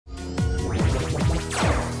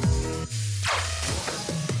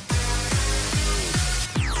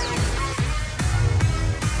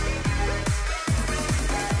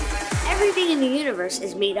the universe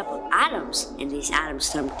is made up of atoms, and these atoms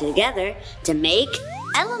come together to make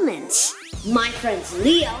elements. My friends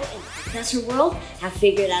Leo and Professor World have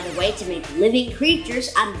figured out a way to make living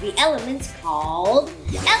creatures out of the elements called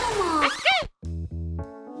Elemon.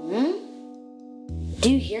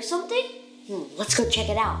 Do you hear something? Let's go check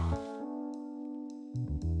it out.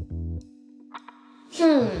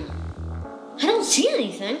 I don't see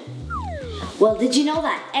anything. Well, did you know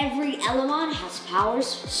that every Elemon has powers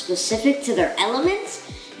specific to their elements?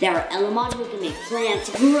 There are Elemon who can make plants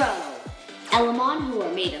grow, Elemon who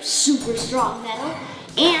are made of super strong metal,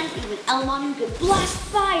 and even Elemon who can blast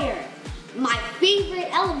fire. My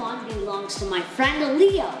favorite Elemon belongs to my friend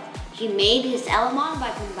Leo. He made his Elemon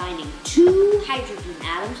by combining 2 hydrogen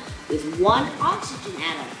atoms with 1 oxygen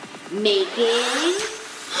atom, making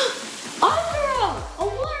Aquro, a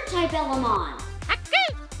water-type Elemon.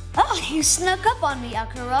 Oh, you snuck up on me,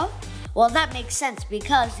 Aquro. Well, that makes sense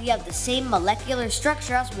because you have the same molecular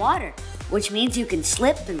structure as water, which means you can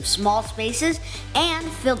slip through small spaces and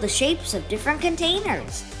fill the shapes of different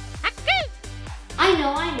containers. I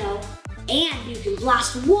know. And you can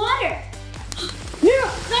blast water.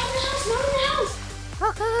 Mira, not in the house.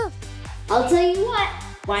 I'll tell you what,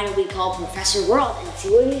 why don't we call Professor World and see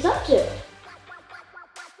what he's up to?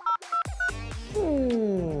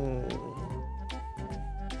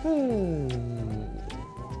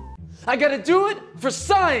 I gotta do it for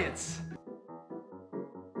science!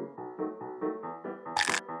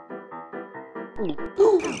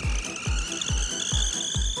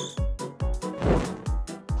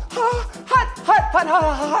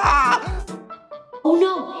 Oh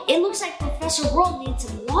no, it looks like Professor World needs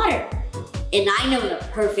some water. And I know the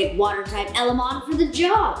perfect water-type Elemon for the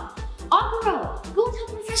job. Aquro, go tell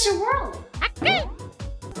Professor World.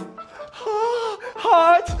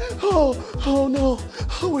 Hot! Oh no.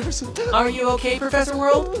 Where's it? Are you okay, Professor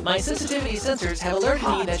World? My sensitivity sensors have alerted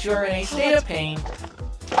me that you are in a state of pain.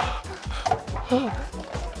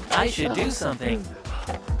 I should do something.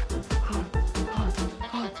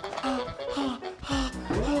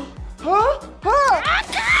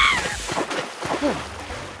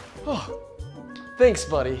 Thanks,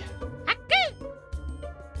 buddy.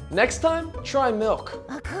 Next time, try milk.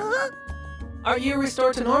 Are you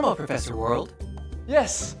restored to normal, Professor World?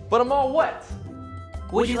 Yes, but I'm all wet.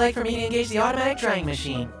 Would you like for me to engage the automatic drying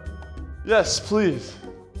machine? Yes, please.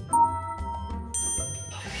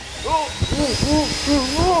 Woo!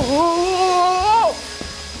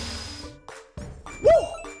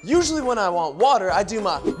 Usually when I want water, I do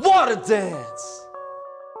my water dance.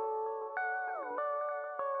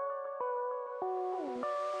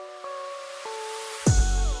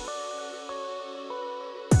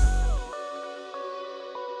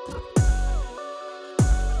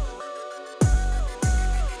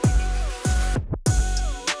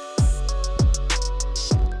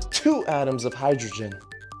 Two atoms of hydrogen,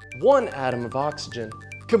 1 atom of oxygen.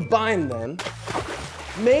 Combine them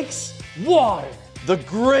makes water, the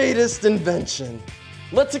greatest invention.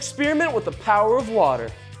 Let's experiment with the power of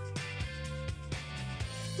water.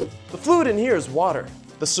 The fluid in here is water.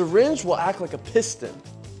 The syringe will act like a piston.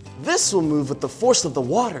 This will move with the force of the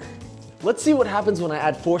water. Let's see what happens when I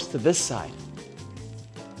add force to this side.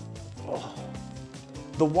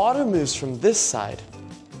 The water moves from this side,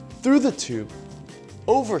 through the tube,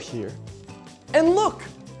 over here, and look!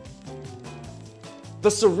 The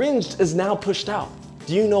syringe is now pushed out.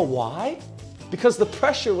 Do you know why? Because the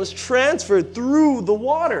pressure was transferred through the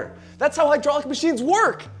water. That's how hydraulic machines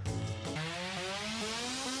work.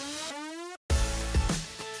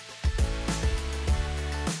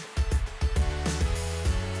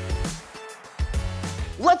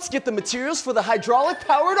 Let's get the materials for the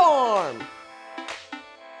hydraulic-powered arm.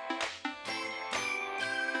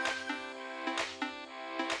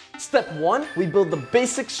 Step 1, we build the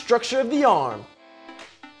basic structure of the arm.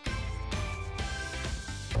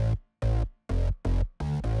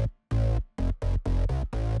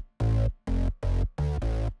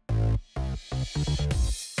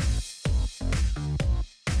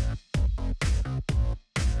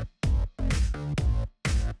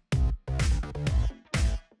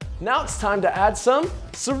 Now it's time to add some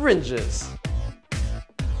syringes.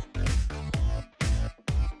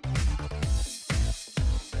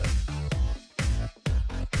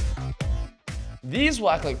 These will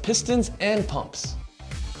act like pistons and pumps.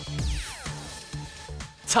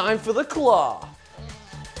 Time for the claw.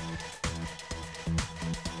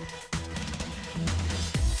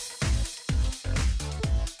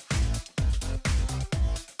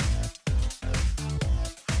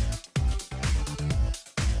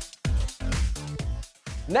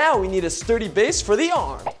 Now we need a sturdy base for the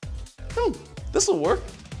arm. This'll work.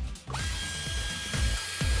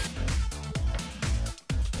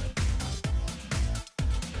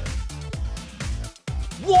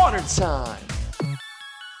 water time!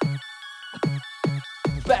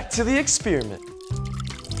 Back to the experiment.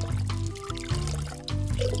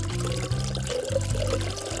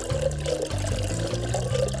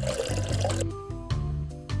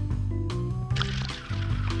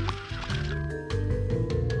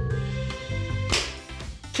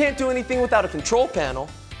 Can't do anything without a control panel.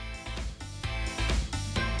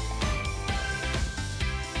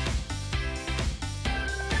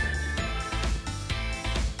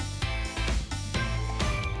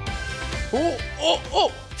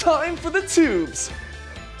 Oh, time for the tubes.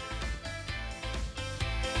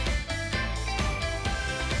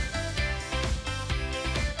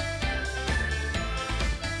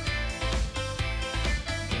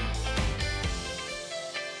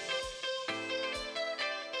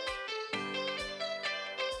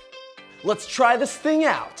 Let's try this thing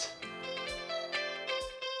out.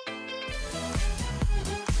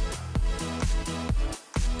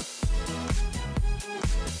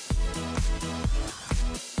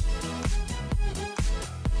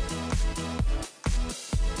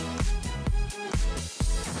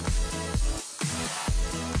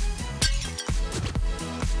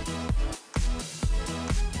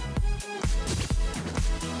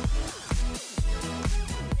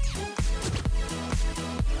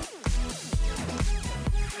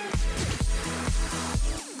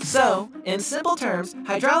 So, in simple terms,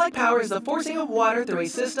 hydraulic power is the forcing of water through a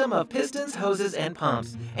system of pistons, hoses, and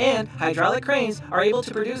pumps. And hydraulic cranes are able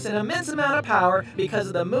to produce an immense amount of power because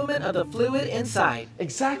of the movement of the fluid inside.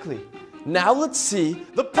 Exactly. Now let's see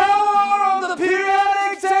the power of the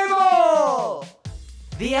periodic table!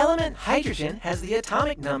 The element hydrogen has the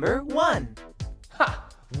atomic number 1. Ha!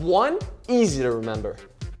 1? Easy to remember.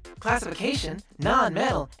 Classification,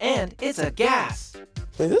 non-metal, and it's a gas.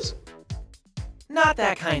 Like this? Not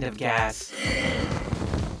that kind of gas.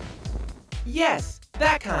 Yes,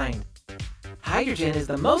 that kind. Hydrogen is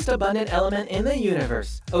the most abundant element in the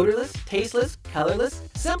universe. Odorless, tasteless, colorless,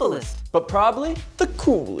 simplest. But probably the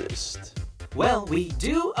coolest. Well, we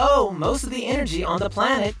do owe most of the energy on the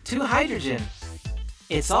planet to hydrogen.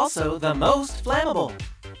 It's also the most flammable.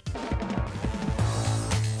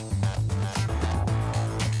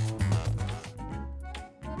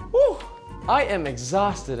 Whew, I am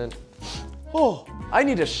exhausted and I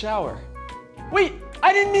need a shower. Wait,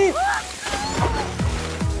 I didn't mean...